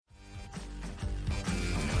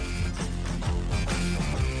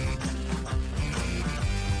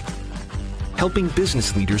helping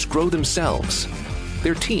business leaders grow themselves,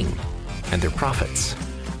 their team, and their profits.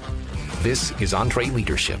 This is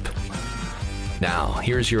EntreLeadership. Now,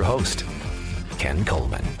 here's your host, Ken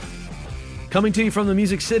Coleman. Coming to you from the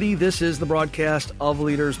Music City, this is the broadcast of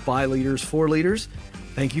Leaders, by Leaders, for Leaders.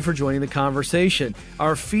 Thank you for joining the conversation.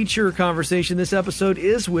 Our feature conversation this episode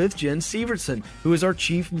is with Jen Sievertsen, who is our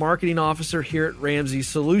Chief Marketing Officer here at Ramsey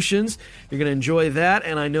Solutions. You're going to enjoy that,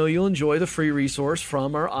 and I know you'll enjoy the free resource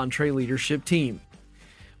from our EntreLeadership team.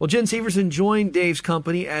 Well, Jen Sievertsen joined Dave's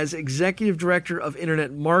company as Executive Director of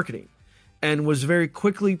Internet Marketing and was very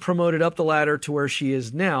quickly promoted up the ladder to where she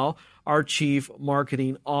is now, our Chief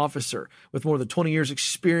Marketing Officer. With more than 20 years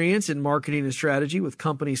experience in marketing and strategy with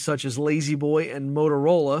companies such as La-Z-Boy and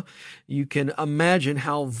Motorola, you can imagine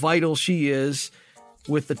how vital she is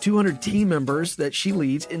with the 200 team members that she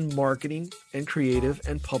leads in marketing and creative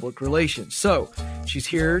and public relations. So she's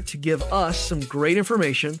here to give us some great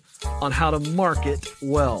information on how to market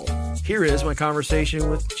well. Here is my conversation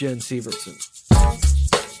with Jen Sievertsen.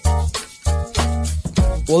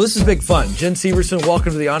 Well, this is big fun. Jen Sievertsen,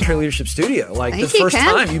 welcome to the EntreLeadership Studio. Thank the you, first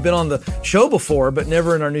Ken. time you've been on the show before, but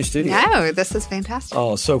never in our new studio. No, this is fantastic.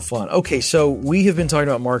 Oh, so fun. Okay, so we have been talking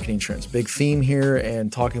about marketing trends, big theme here,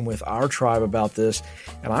 and talking with our tribe about this.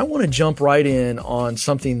 And I want to jump right in on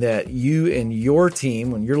something that you and your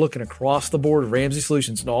team, when you're looking across the board of Ramsey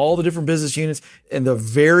Solutions and all the different business units and the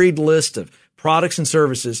varied list of products and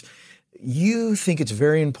services, you think it's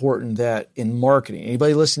very important that in marketing,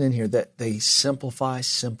 anybody listening here, that they simplify.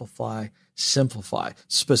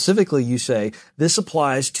 Specifically, you say this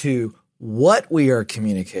applies to what we are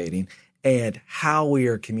communicating and how we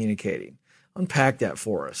are communicating. Unpack that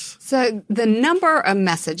for us. So the number of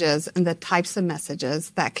messages and the types of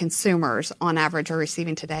messages that consumers on average are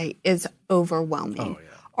receiving today is overwhelming. Oh,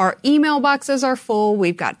 yeah. Our email boxes are full.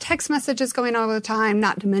 We've got text messages going all the time,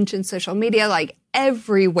 not to mention social media, like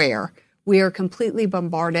everywhere. We are completely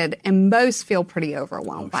bombarded, and most feel pretty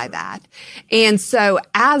overwhelmed by that. And so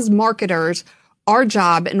as marketers, our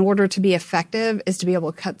job in order to be effective is to be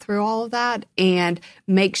able to cut through all of that and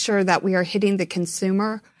make sure that we are hitting the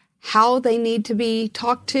consumer how they need to be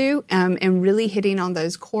talked to, and really hitting on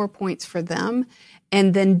those core points for them,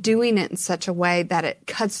 and then doing it in such a way that it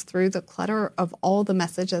cuts through the clutter of all the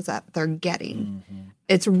messages that they're getting. Mm-hmm.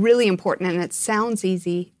 It's really important, and it sounds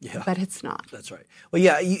easy, but it's not. That's right. Well,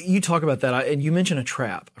 yeah, you talk about that, and you mentioned a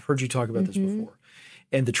trap. I've heard you talk about this before.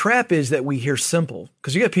 And the trap is that we hear simple,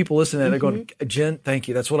 because you got people listening and they're going, Jen, thank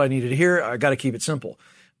you. That's what I needed to hear. I got to keep it simple.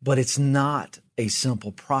 But it's not a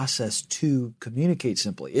simple process to communicate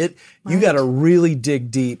simply. You got to really dig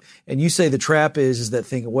deep. And you say the trap is that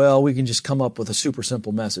thinking, well, we can just come up with a super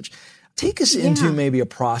simple message. Take us into maybe a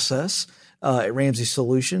process at Ramsey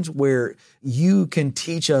Solutions where you can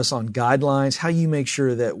teach us on guidelines, how you make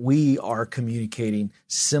sure that we are communicating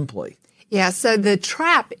simply. Yeah, so the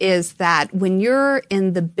trap is that when you're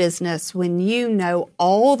in the business, when you know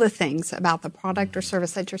all the things about the product or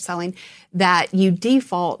service that you're selling, that you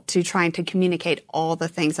default to trying to communicate all the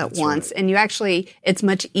things at once. Right. And it's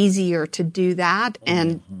much easier to do that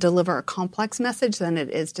and deliver a complex message than it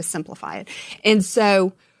is to simplify it. And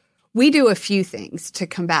so we do a few things to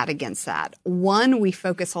combat against that. One, we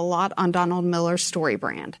focus a lot on Donald Miller's story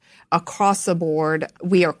brand. Across the board,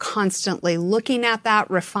 we are constantly looking at that,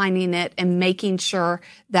 refining it, and making sure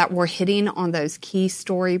that we're hitting on those key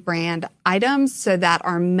story brand items so that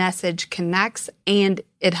our message connects and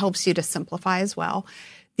it helps you to simplify as well.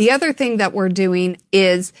 The other thing that we're doing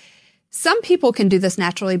is some people can do this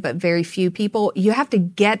naturally, but very few people. You have to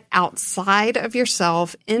get outside of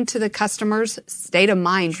yourself into the customer's state of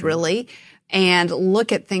mind, really, and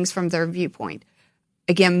look at things from their viewpoint.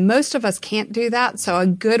 Again, most of us can't do that. So a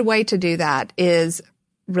good way to do that is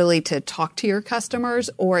really to talk to your customers,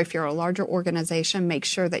 or if you're a larger organization, make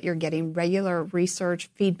sure that you're getting regular research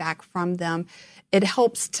feedback from them. It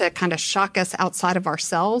helps to kind of shock us outside of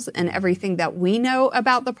ourselves and everything that we know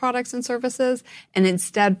about the products and services, and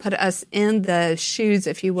instead put us in the shoes,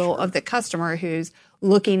 if you will, of the customer who's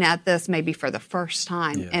looking at this maybe for the first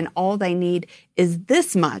time. And all they need is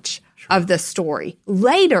this much of the story.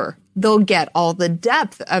 Later, they'll get all the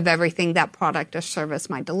depth of everything that product or service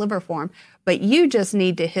might deliver for them. But you just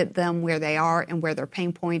need to hit them where they are and where their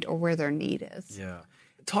pain point or where their need is. Yeah.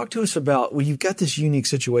 Talk to us about, well, you've got this unique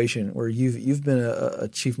situation where you've been a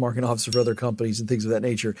chief marketing officer for other companies and things of that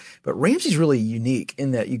nature, but Ramsey's really unique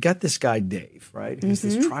in that you got this guy, Dave, right? Who's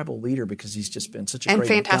this tribal leader because he's just been such a great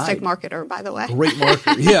fantastic guide. Marketer, by the way. Great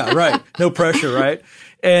marketer. Yeah, right. No pressure, right?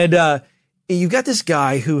 And you've got this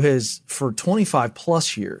guy who has, for 25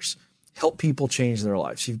 plus years, helped people change their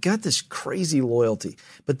lives. You've got this crazy loyalty.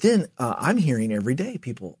 But then I'm hearing every day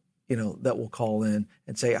people, that will call in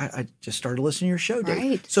and say, I just started listening to your show, Dave.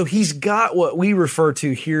 Right. So he's got what we refer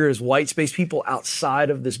to here as white space people outside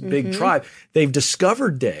of this big tribe. They've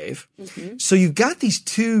discovered Dave. So you've got these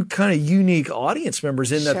two kind of unique audience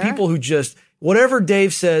members in that people who just, whatever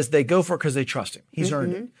Dave says, they go for it because they trust him. He's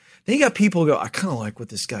earned it. Then you got people who go, I kind of like what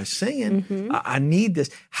this guy's saying. I need this.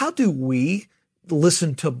 How do we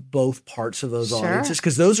listen to both parts of those audiences?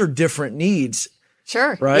 Because those are different needs.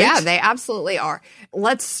 Sure. Right? Yeah, they absolutely are.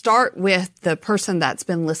 Let's start with the person that's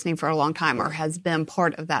been listening for a long time or has been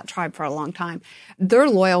part of that tribe for a long time. They're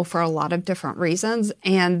loyal for a lot of different reasons,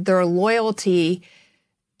 and their loyalty,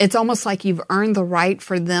 it's almost like you've earned the right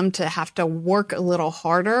for them to have to work a little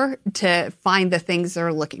harder to find the things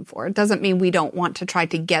they're looking for. It doesn't mean we don't want to try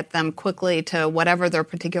to get them quickly to whatever their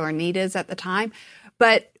particular need is at the time,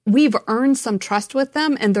 but we've earned some trust with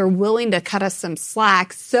them, and they're willing to cut us some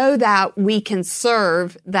slack so that we can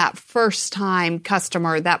serve that first-time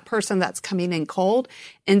customer, that person that's coming in cold.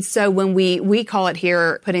 And so when we call it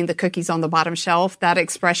here, putting the cookies on the bottom shelf, that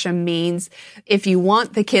expression means if you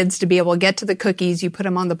want the kids to be able to get to the cookies, you put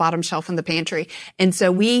them on the bottom shelf in the pantry. And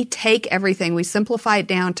so we take everything, we simplify it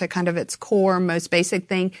down to kind of its core, most basic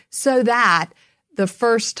thing, so that the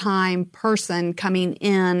first time person coming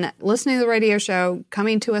in, listening to the radio show,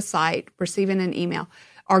 coming to a site, receiving an email,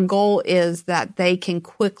 our goal is that they can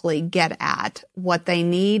quickly get at what they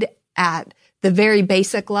need at the very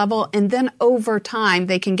basic level. And then over time,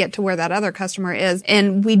 they can get to where that other customer is.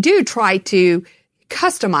 And we do try to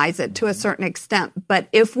customize it to a certain extent. But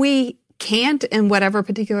if we can't, in whatever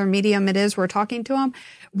particular medium it is we're talking to them,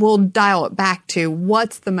 we'll dial it back to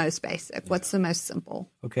what's the most basic, what's the most simple.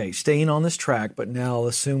 Okay, staying on this track, but now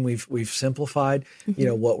assume we've simplified,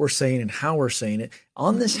 what we're saying and how we're saying it.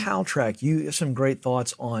 On this how track, you have some great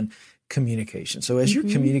thoughts on communication. So as you're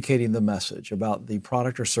communicating the message about the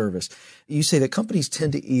product or service, you say that companies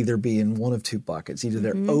tend to either be in one of two buckets. Either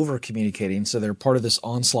they're over communicating, so they're part of this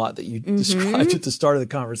onslaught that you described at the start of the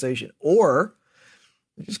conversation, or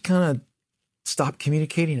they just kind of stop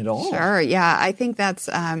communicating at all. Sure. Yeah. I think that's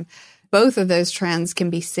both of those trends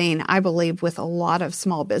can be seen, I believe, with a lot of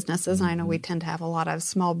small businesses. And I know we tend to have a lot of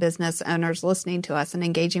small business owners listening to us and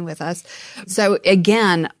engaging with us. So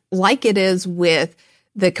again, like it is with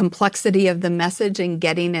the complexity of the message and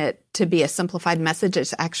getting it to be a simplified message,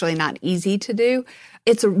 it's actually not easy to do.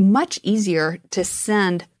 It's much easier to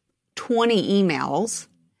send 20 emails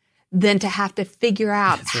than to have to figure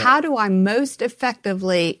out how do I most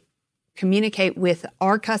effectively communicate with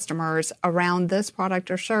our customers around this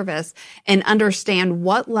product or service and understand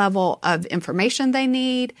what level of information they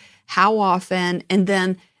need, how often, and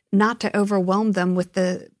then not to overwhelm them with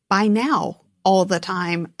the buy now all the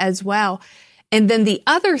time as well. And then the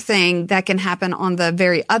other thing that can happen on the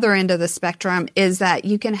very other end of the spectrum is that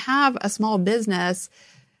you can have a small business,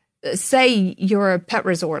 say you're a pet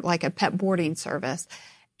resort, like a pet boarding service.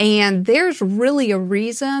 And there's really a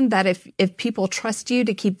reason that if people trust you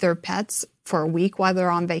to keep their pets for a week while they're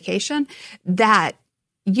on vacation, that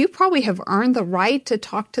you probably have earned the right to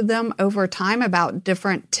talk to them over time about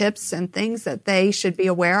different tips and things that they should be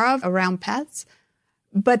aware of around pets.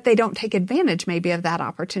 But they don't take advantage maybe of that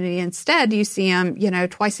opportunity. Instead, you see them,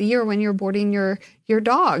 twice a year when you're boarding your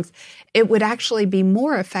dogs. It would actually be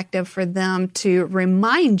more effective for them to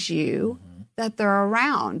remind you that they're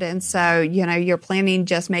around. And so, you're planning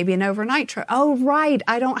just maybe an overnight trip. Oh, right.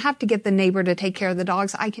 I don't have to get the neighbor to take care of the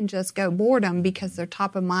dogs. I can just go board them because they're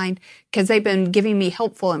top of mind because they've been giving me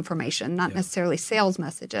helpful information, not necessarily sales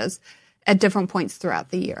messages at different points throughout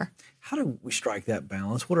the year. How do we strike that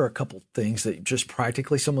balance? What are a couple things that just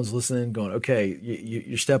practically someone's listening going, okay,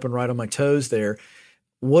 you're stepping right on my toes there.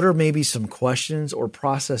 What are maybe some questions or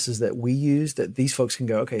processes that we use that these folks can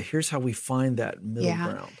go, okay, here's how we find that middle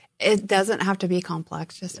ground? It doesn't have to be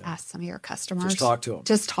complex. Just ask some of your customers. Just talk to them.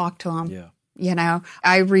 Just talk to them. Yeah.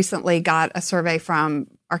 I recently got a survey from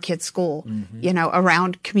our kids' school,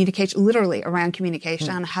 around communication, literally around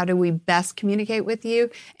communication. How do we best communicate with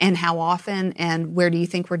you and how often and where do you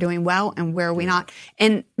think we're doing well and where are we not?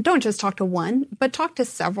 And don't just talk to one, but talk to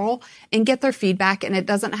several and get their feedback. And it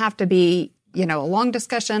doesn't have to be, a long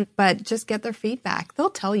discussion, but just get their feedback. They'll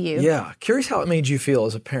tell you. Yeah. Curious how it made you feel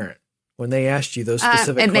as a parent when they asked you those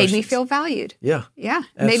specific questions. It made me feel valued. Yeah. Yeah.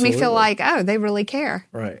 It made me feel like, oh, they really care.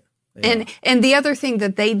 Right. Yeah. And the other thing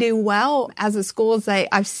that they do well as a school is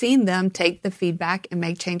I've seen them take the feedback and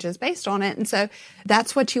make changes based on it. And so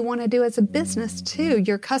that's what you want to do as a business too.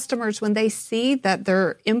 Your customers, when they see that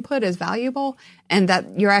their input is valuable and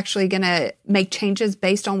that you're actually going to make changes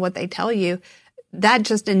based on what they tell you, that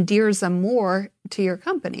just endears them more to your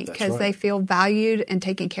company because they feel valued and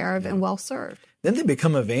taken care of and well served. then they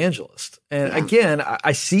become evangelists. And again,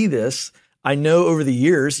 I see this. I know over the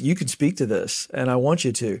years, you can speak to this, and I want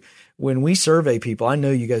you to. When we survey people, I know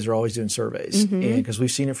you guys are always doing surveys, and because we've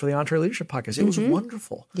seen it for the EntreLeadership podcast. It was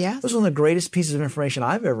wonderful. Yes. It was one of the greatest pieces of information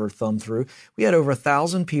I've ever thumbed through. We had over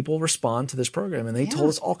 1,000 people respond to this program, and they told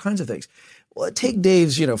us all kinds of things. Well, take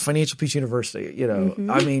Dave's, Financial Peace University,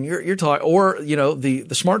 I mean, you're talking, or, the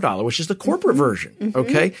Smart Dollar, which is the corporate version.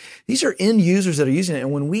 Okay. These are end users that are using it.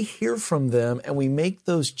 And when we hear from them and we make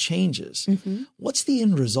those changes, what's the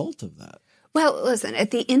end result of that? Well, listen,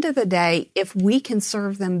 at the end of the day, if we can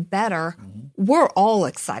serve them better, we're all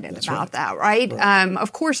excited about that, right?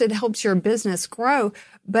 Of course, it helps your business grow,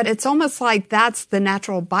 but it's almost like that's the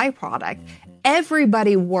natural byproduct.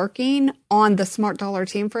 Everybody working on the Smart Dollar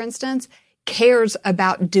team, for instance, cares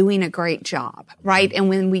about doing a great job, right? And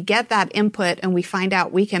when we get that input and we find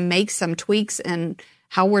out we can make some tweaks in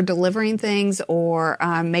how we're delivering things, or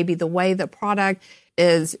maybe the way the product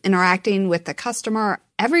is interacting with the customer,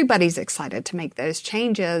 everybody's excited to make those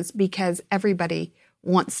changes because everybody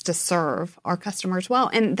wants to serve our customers well.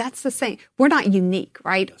 And that's the same. We're not unique,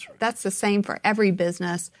 right? That's the same for every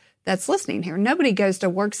business that's listening here. Nobody goes to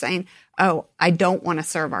work saying, oh, I don't want to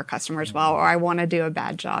serve our customers well, or I want to do a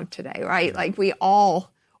bad job today, right? Like, we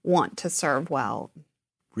all want to serve well.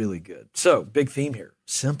 Really good. So, big theme here.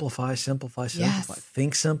 Simplify, simplify, simplify. Yes.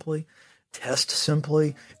 Think simply, test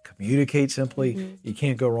simply, communicate simply. You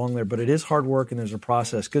can't go wrong there, but it is hard work and there's a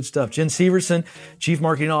process. Good stuff. Jen Sievertsen, Chief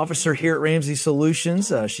Marketing Officer here at Ramsey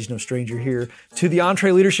Solutions. She's no stranger here to the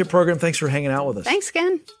EntreLeadership Program. Thanks for hanging out with us. Thanks,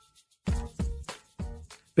 Ken.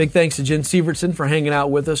 Big thanks to Jen Sievertsen for hanging out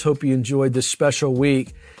with us. Hope you enjoyed this special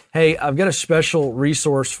week. Hey, I've got a special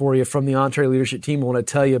resource for you from the EntreLeadership team I want to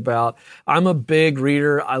tell you about. I'm a big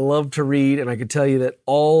reader. I love to read, and I can tell you that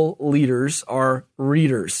all leaders are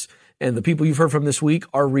readers. And the people you've heard from this week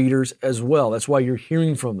are readers as well. That's why you're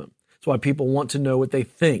hearing from them. That's why people want to know what they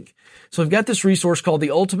think. So I've got this resource called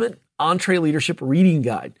the Ultimate EntreLeadership Reading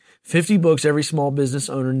Guide. 50 books every small business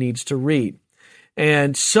owner needs to read.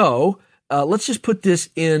 And so let's just put this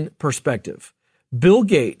in perspective. Bill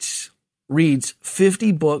Gates reads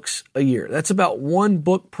 50 books a year. That's about one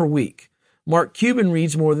book per week. Mark Cuban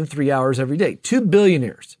reads more than 3 hours every day. 2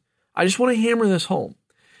 billionaires. I just want to hammer this home.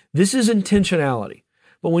 This is intentionality.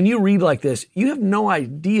 But when you read like this, you have no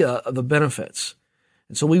idea of the benefits.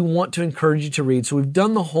 And so we want to encourage you to read. So we've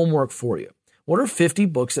done the homework for you. What are 50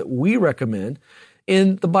 books that we recommend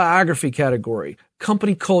in the biography category?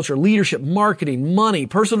 Company culture, leadership, marketing, money,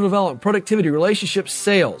 personal development, productivity, relationships,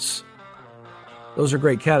 sales. Those are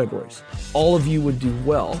great categories. All of you would do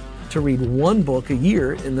well to read one book a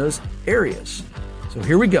year in those areas. So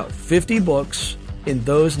here we go. 50 books in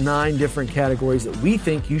those 9 different categories that we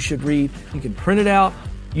think you should read. You can print it out,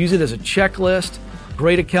 use it as a checklist,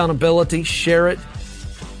 great accountability, share it,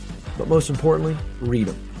 but most importantly, read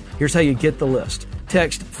them. Here's how you get the list.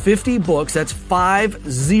 Text 50 books, that's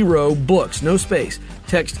 50 books, no space.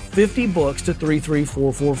 Text 50 books to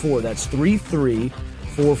 33444. That's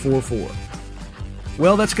 33444.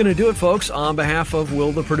 Well, that's going to do it, folks. On behalf of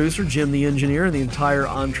Will, the producer, Jim, the engineer, and the entire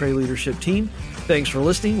EntreLeadership team, thanks for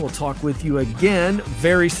listening. We'll talk with you again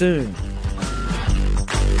very soon.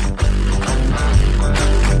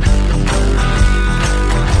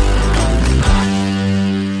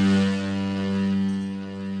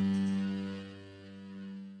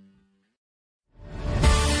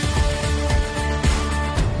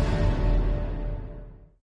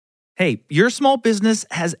 Hey, your small business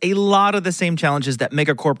has a lot of the same challenges that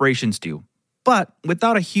mega corporations do, but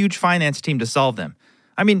without a huge finance team to solve them.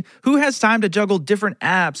 I mean, who has time to juggle different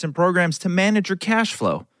apps and programs to manage your cash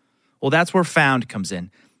flow? Well, that's where Found comes in.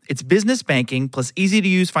 It's business banking plus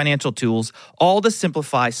easy-to-use financial tools, all to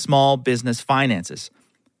simplify small business finances.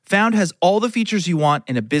 Found has all the features you want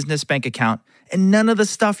in a business bank account and none of the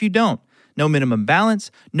stuff you don't. No minimum balance,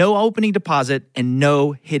 no opening deposit, and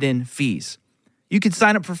no hidden fees. You can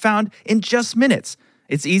sign up for Found in just minutes.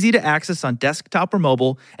 It's easy to access on desktop or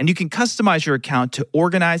mobile, and you can customize your account to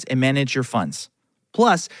organize and manage your funds.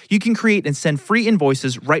 Plus, you can create and send free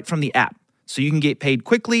invoices right from the app, so you can get paid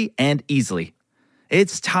quickly and easily.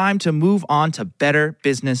 It's time to move on to better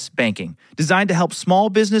business banking, designed to help small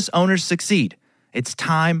business owners succeed. It's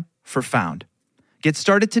time for Found. Get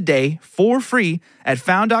started today for free at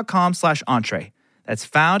found.com/entree. That's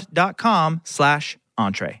found.com/entree.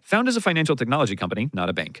 Found is a financial technology company, not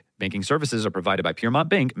a bank. Banking services are provided by Piermont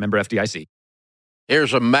Bank, member FDIC.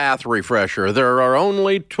 Here's a math refresher. There are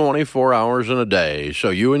only 24 hours in a day, so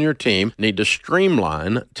you and your team need to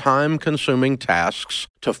streamline time-consuming tasks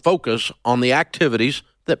to focus on the activities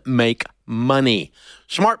that make money.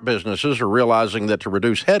 Smart businesses are realizing that to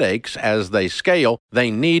reduce headaches as they scale, they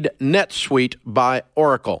need NetSuite by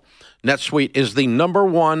Oracle. NetSuite is the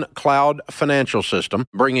 #1 cloud financial system,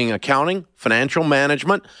 bringing accounting, financial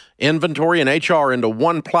management, inventory, and HR into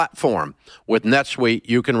one platform. With NetSuite,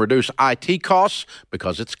 you can reduce IT costs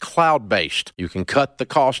because it's cloud-based. You can cut the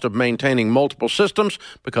cost of maintaining multiple systems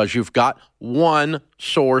because you've got one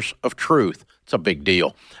source of truth. It's a big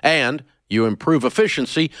deal. And you improve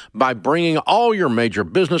efficiency by bringing all your major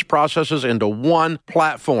business processes into one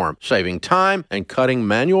platform, saving time and cutting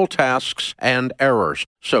manual tasks and errors.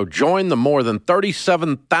 So join the more than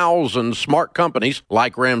 37,000 smart companies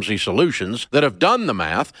like Ramsey Solutions that have done the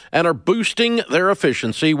math and are boosting their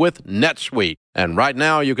efficiency with NetSuite. And right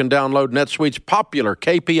now you can download NetSuite's popular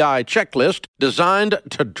KPI checklist designed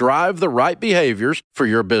to drive the right behaviors for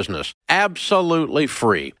your business. Absolutely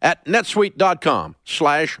free at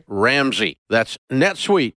netsuite.com/Ramsey. That's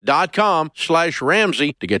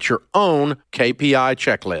netsuite.com/Ramsey to get your own KPI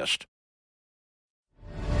checklist.